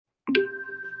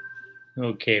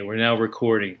Okay, we're now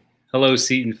recording. Hello,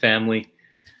 Seton family.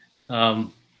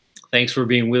 Um, Thanks for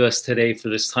being with us today for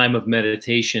this time of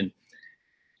meditation.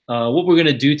 What we're going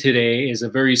to do today is a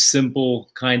very simple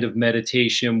kind of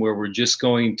meditation where we're just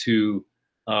going to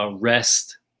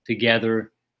rest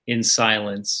together in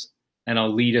silence, and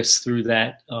I'll lead us through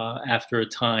that after a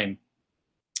time.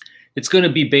 It's going to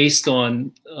be based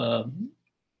on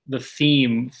the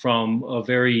theme from a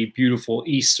very beautiful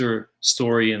Easter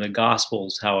story in the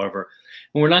Gospels, however.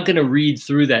 And we're not going to read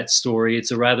through that story.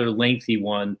 It's a rather lengthy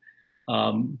one,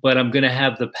 but I'm going to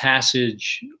have the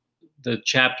passage, the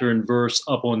chapter and verse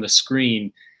up on the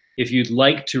screen. If you'd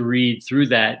like to read through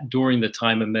that during the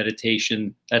time of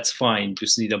meditation, that's fine.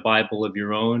 Just need a Bible of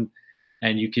your own,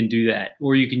 and you can do that.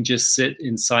 Or you can just sit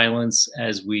in silence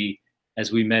as we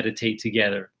meditate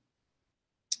together.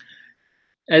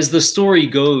 As the story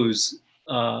goes,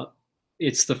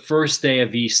 it's the first day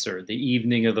of Easter, the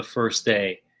evening of the first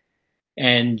day,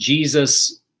 and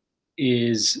Jesus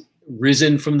is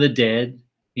risen from the dead.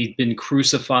 He'd been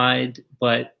crucified,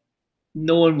 but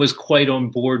no one was quite on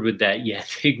board with that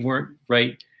yet. They weren't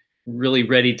really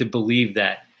ready to believe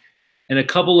that. And a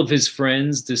couple of his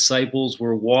friends, disciples,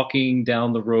 were walking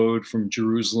down the road from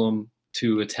Jerusalem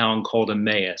to a town called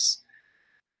Emmaus.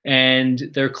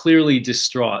 And they're clearly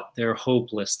distraught. They're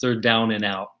hopeless. They're down and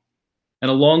out.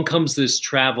 And along comes this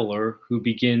traveler who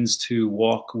begins to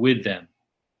walk with them.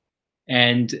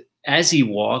 And as he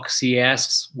walks, he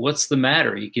asks, "What's the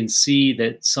matter?" He can see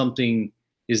that something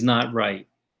is not right.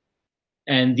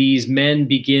 And these men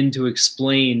begin to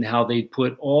explain how they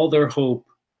put all their hope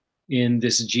in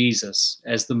this Jesus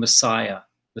as the Messiah,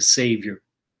 the Savior,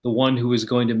 the one who is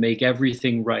going to make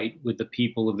everything right with the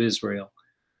people of Israel.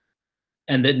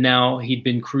 And that now he'd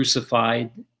been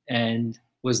crucified and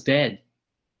was dead.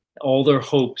 All their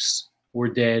hopes were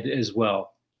dead as well.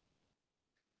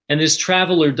 And this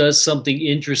traveler does something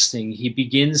interesting. He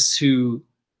begins to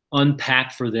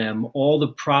unpack for them all the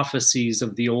prophecies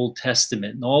of the Old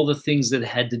Testament and all the things that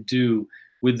had to do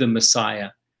with the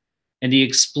Messiah. And he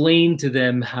explained to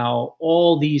them how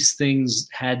all these things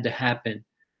had to happen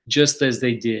just as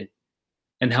they did,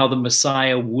 and how the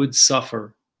Messiah would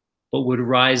suffer but would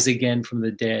rise again from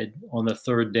the dead on the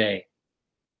third day.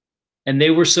 And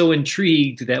they were so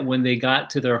intrigued that when they got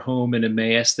to their home in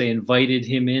Emmaus, they invited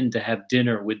him in to have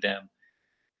dinner with them,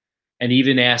 and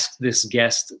even asked this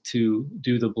guest to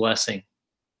do the blessing.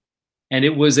 And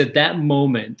it was at that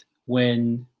moment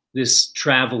when this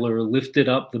traveler lifted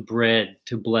up the bread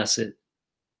to bless it,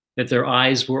 that their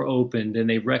eyes were opened and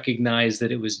they recognized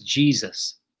that it was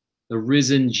Jesus, the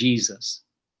risen Jesus,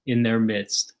 in their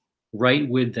midst, right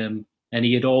with them, and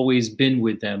he had always been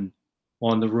with them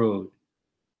on the road.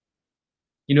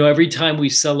 You know, every time we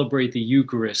celebrate the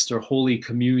Eucharist or Holy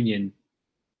Communion,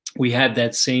 we have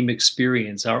that same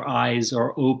experience. Our eyes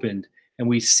are opened and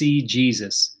we see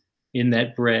Jesus in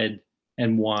that bread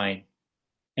and wine.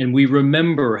 And we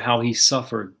remember how he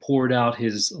suffered, poured out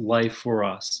his life for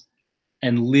us,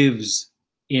 and lives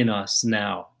in us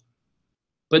now.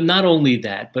 But not only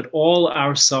that, but all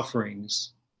our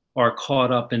sufferings are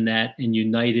caught up in that and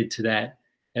united to that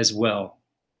as well,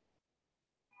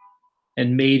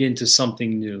 and made into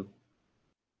something new.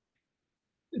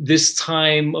 This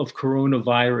time of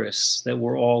coronavirus that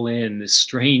we're all in, this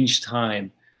strange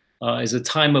time, is a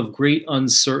time of great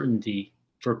uncertainty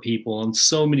for people on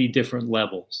so many different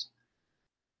levels.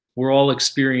 We're all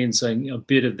experiencing a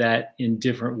bit of that in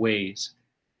different ways.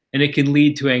 And it can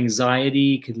lead to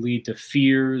anxiety, it can lead to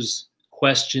fears,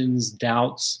 questions,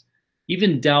 doubts,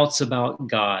 even doubts about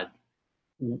God.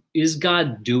 Is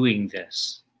God doing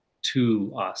this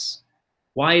to us?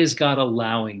 Why is God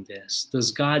allowing this?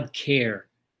 Does God care?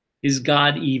 Is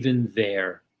God even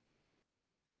there?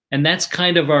 And that's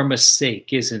kind of our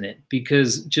mistake, isn't it?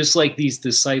 Because just like these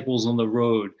disciples on the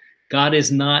road, God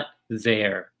is not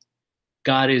there.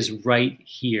 God is right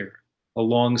here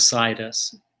alongside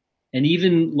us. And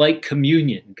even like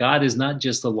communion, God is not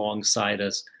just alongside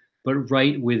us, but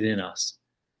right within us.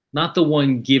 Not the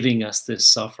one giving us this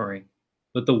suffering,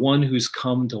 but the one who's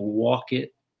come to walk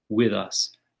it with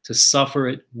us, to suffer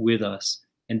it with us,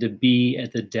 and to be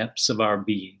at the depths of our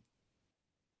being.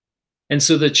 And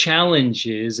so the challenge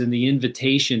is, and the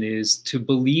invitation is, to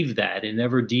believe that in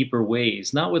ever deeper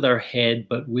ways, not with our head,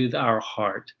 but with our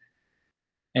heart,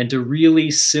 and to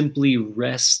really simply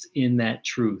rest in that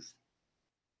truth,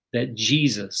 that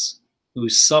Jesus, who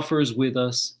suffers with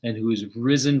us and who is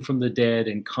risen from the dead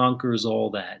and conquers all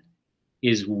that,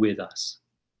 is with us.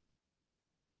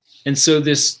 And so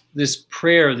this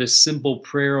prayer, this simple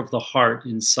prayer of the heart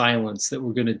in silence that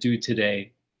we're going to do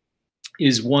today,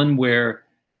 is one where,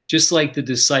 just like the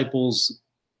disciples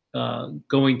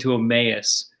going to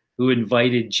Emmaus who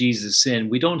invited Jesus in.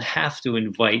 We don't have to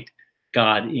invite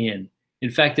God in. In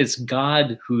fact, it's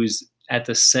God who's at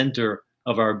the center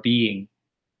of our being.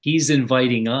 He's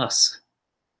inviting us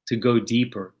to go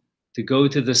deeper, to go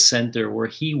to the center where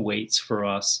He waits for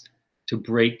us to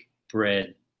break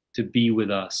bread, to be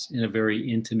with us in a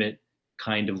very intimate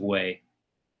kind of way.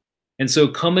 And so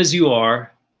come as you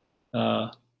are, uh,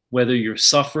 whether you're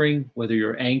suffering, whether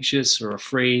you're anxious or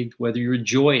afraid, whether you're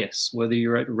joyous, whether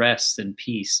you're at rest and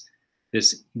peace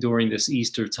during this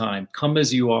Easter time. Come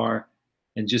as you are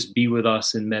and just be with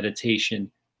us in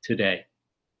meditation today.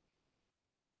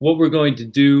 What we're going to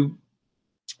do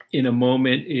in a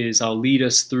moment is I'll lead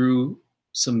us through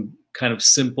some kind of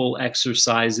simple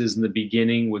exercises in the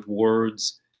beginning with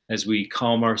words as we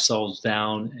calm ourselves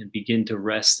down and begin to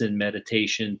rest in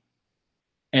meditation.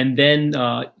 And then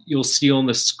you'll see on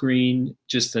the screen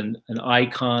just an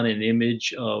icon, an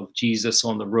image of Jesus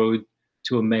on the road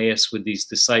to Emmaus with these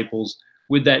disciples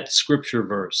with that scripture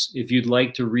verse. If you'd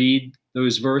like to read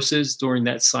those verses during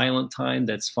that silent time,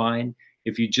 that's fine.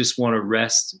 If you just want to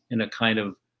rest in a kind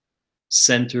of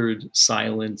centered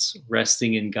silence,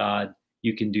 resting in God,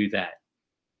 you can do that.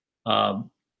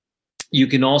 You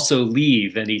can also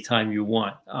leave anytime you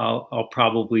want. I'll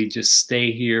probably just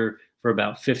stay here for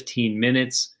about 15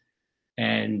 minutes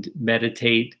and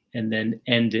meditate and then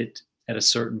end it at a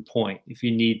certain point. If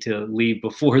you need to leave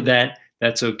before that,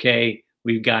 that's okay.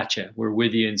 We've got you. We're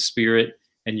with you in spirit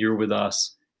and you're with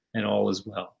us and all is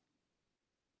well.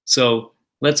 So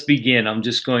let's begin. I'm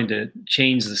just going to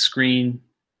change the screen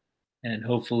and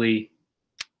hopefully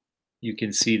you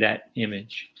can see that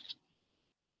image.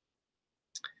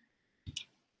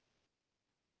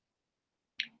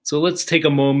 So let's take a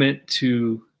moment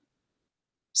to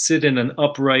sit in an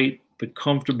upright but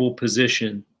comfortable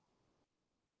position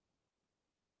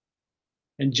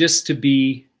and just to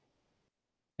be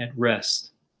at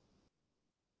rest,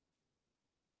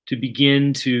 to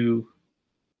begin to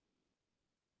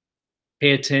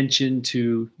pay attention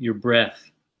to your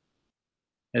breath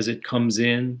as it comes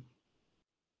in,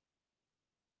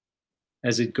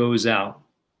 as it goes out.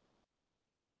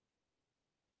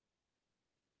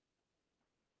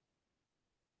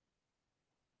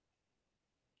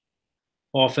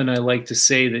 Often I like to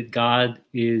say that God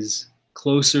is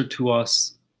closer to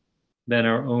us than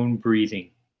our own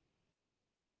breathing.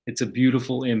 It's a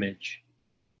beautiful image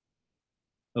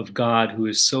of God who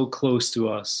is so close to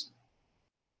us,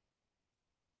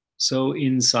 so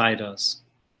inside us,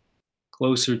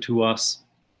 closer to us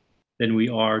than we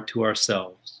are to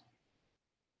ourselves.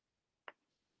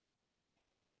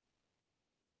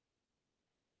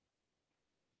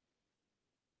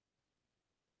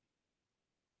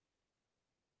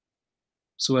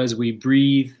 So as we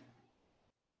breathe,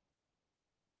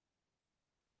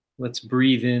 let's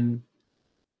breathe in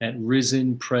that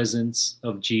risen presence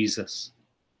of Jesus,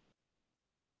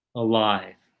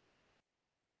 alive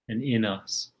and in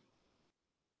us.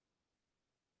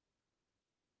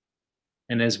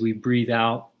 And as we breathe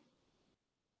out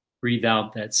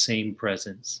that same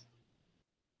presence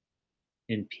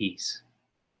in peace.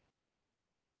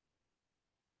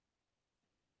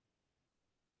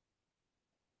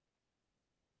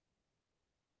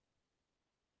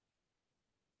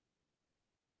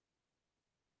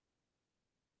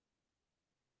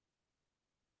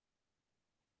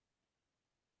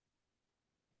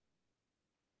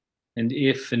 And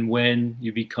if and when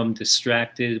you become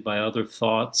distracted by other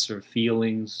thoughts or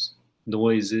feelings,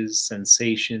 noises,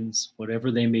 sensations, whatever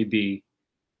they may be,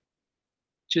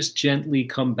 just gently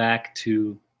come back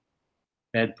to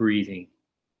that breathing,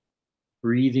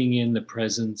 breathing in the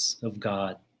presence of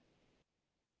God,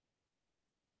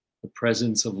 the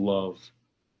presence of love,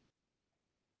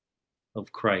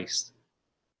 of Christ,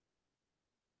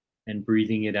 and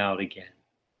breathing it out again.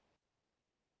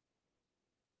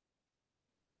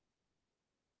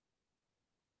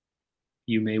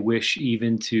 You may wish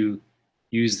even to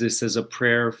use this as a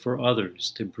prayer for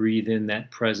others, to breathe in that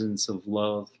presence of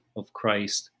love of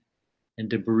Christ and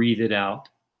to breathe it out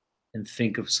and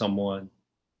think of someone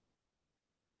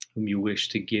whom you wish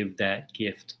to give that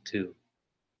gift to.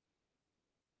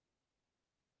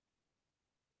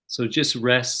 So just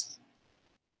rest,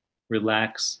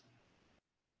 relax,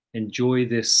 enjoy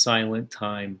this silent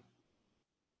time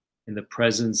in the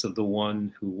presence of the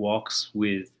one who walks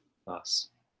with us,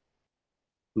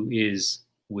 who is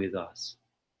with us,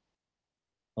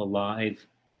 alive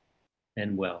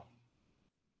and well.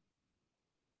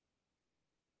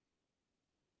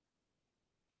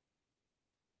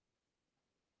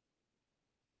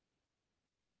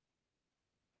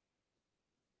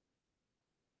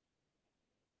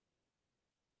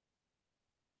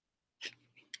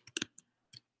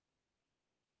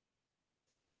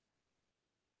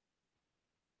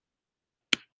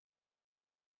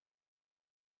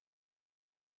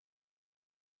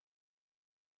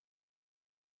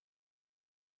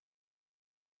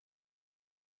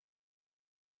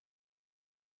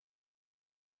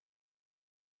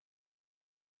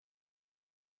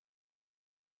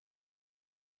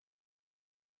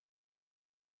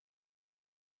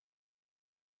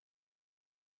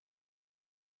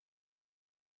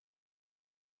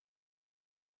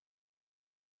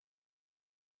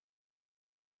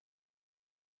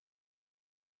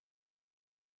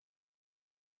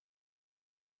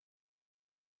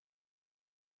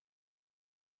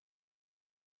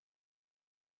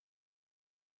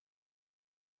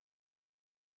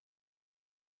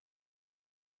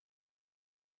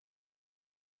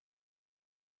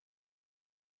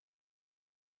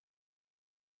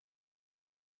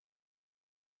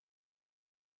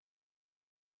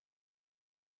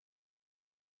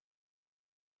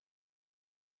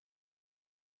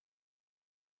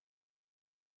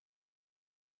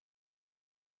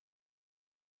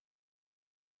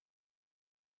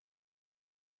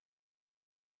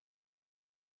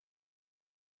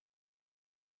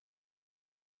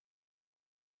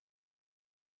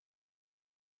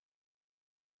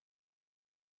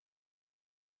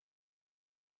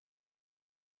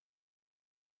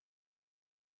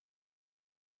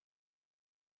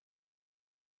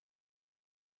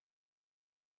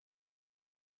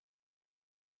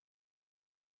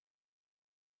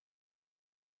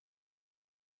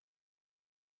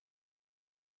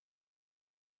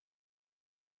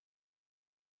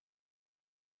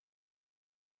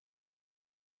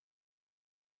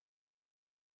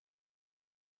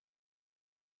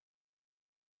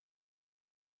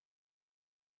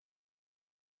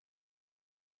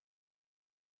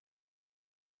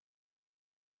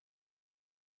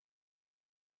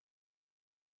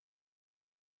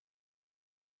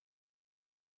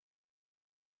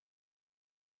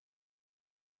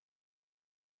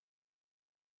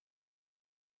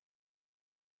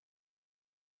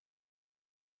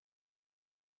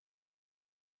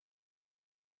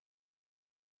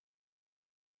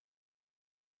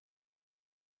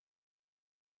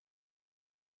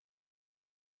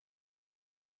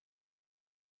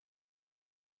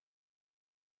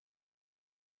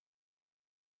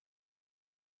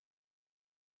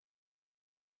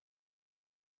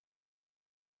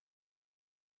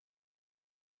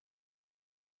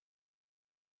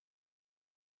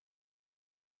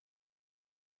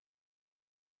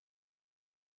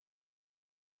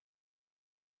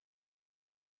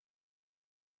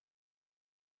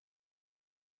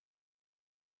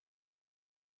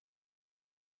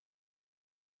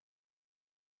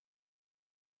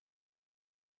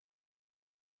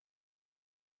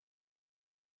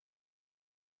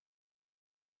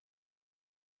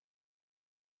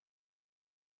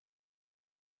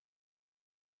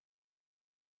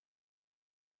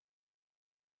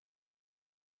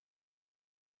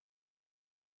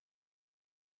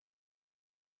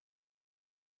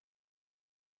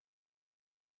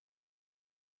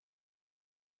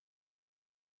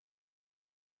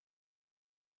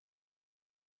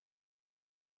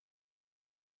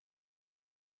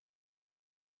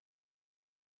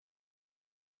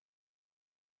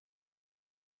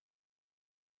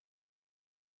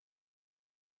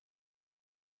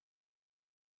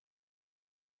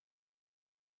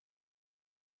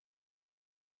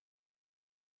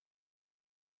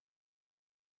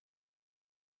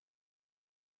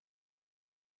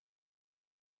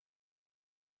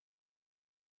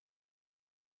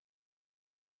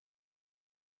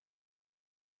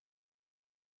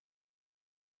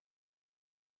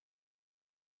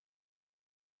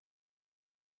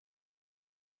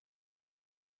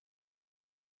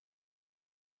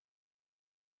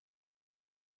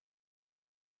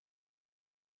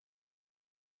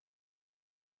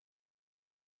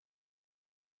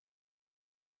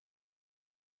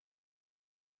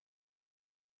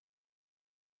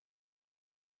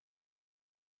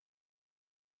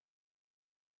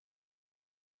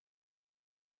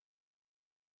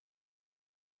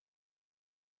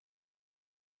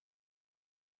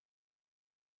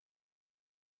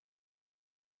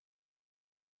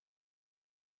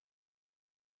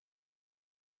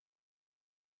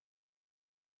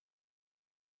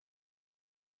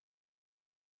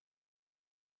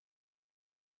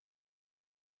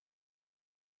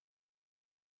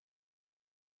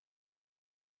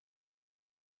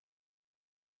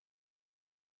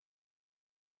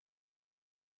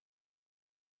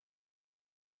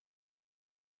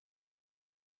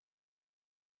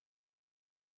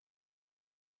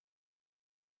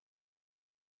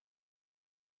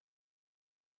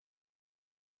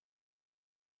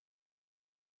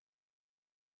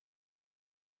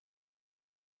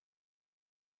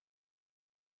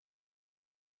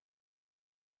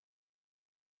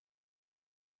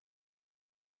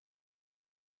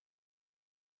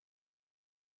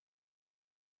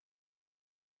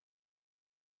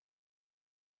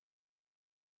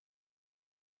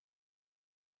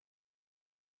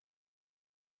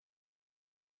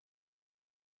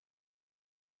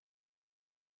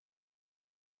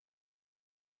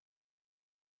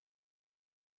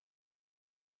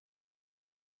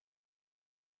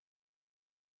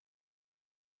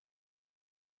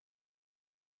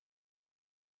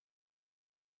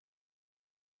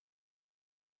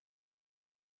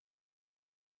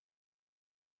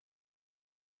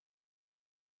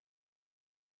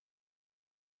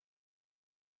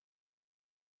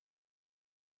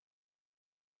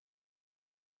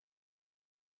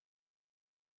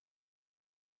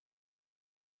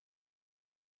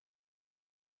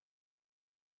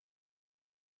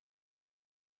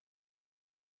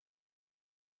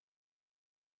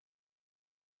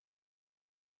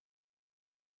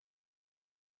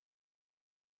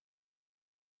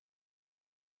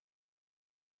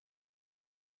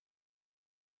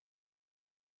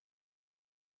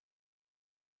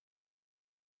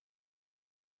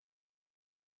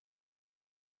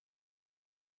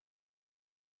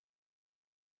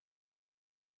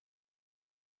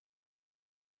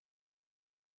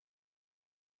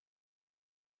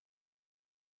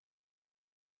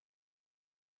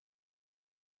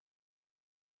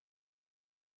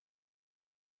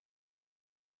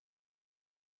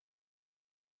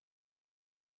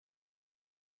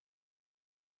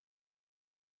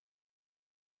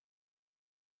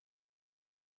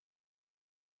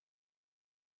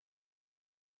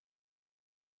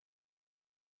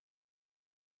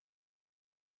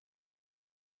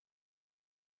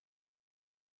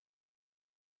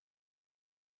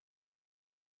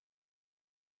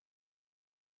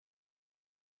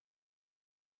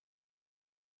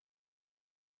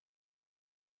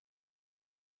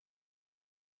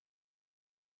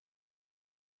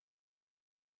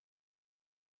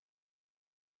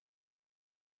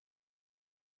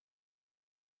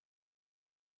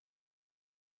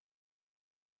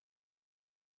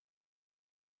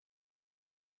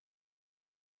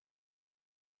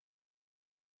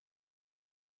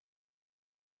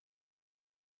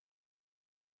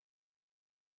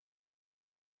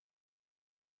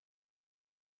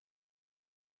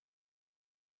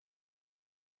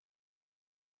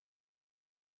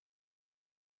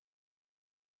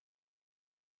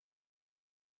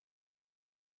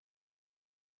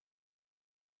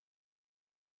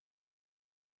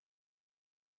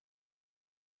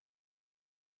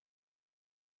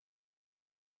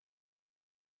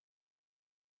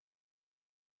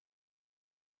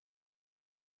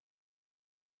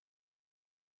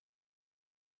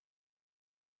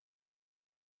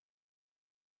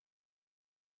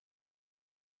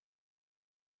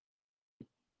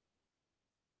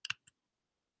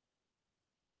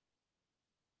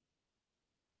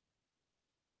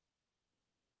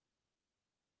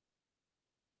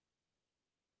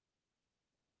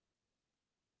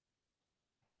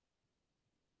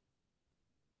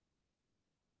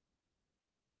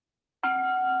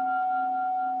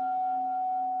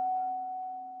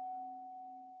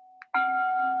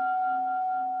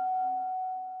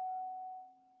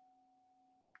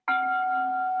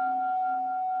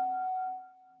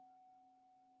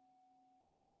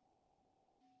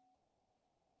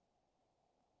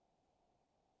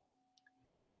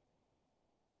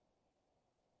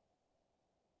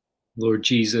 Lord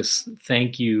Jesus,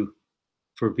 thank you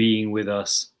for being with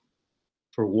us,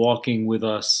 for walking with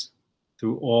us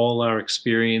through all our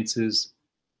experiences,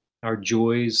 our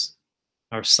joys,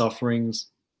 our sufferings,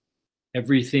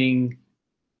 everything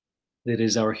that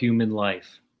is our human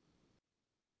life.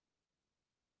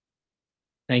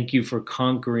 Thank you for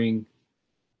conquering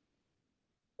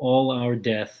all our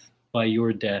death by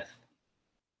your death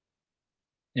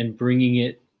and bringing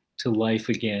it to life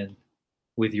again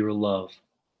with your love.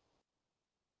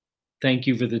 Thank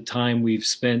you for the time we've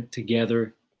spent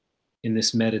together in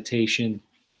this meditation,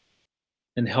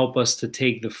 and help us to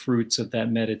take the fruits of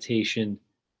that meditation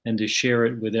and to share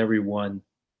it with everyone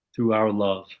through our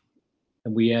love.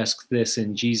 And we ask this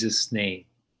in Jesus' name.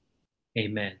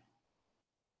 Amen.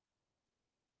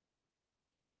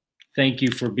 Thank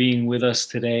you for being with us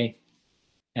today,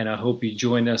 and I hope you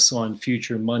join us on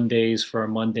future Mondays for our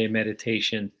Monday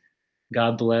meditation.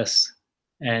 God bless,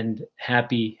 and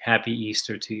happy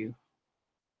Easter to you.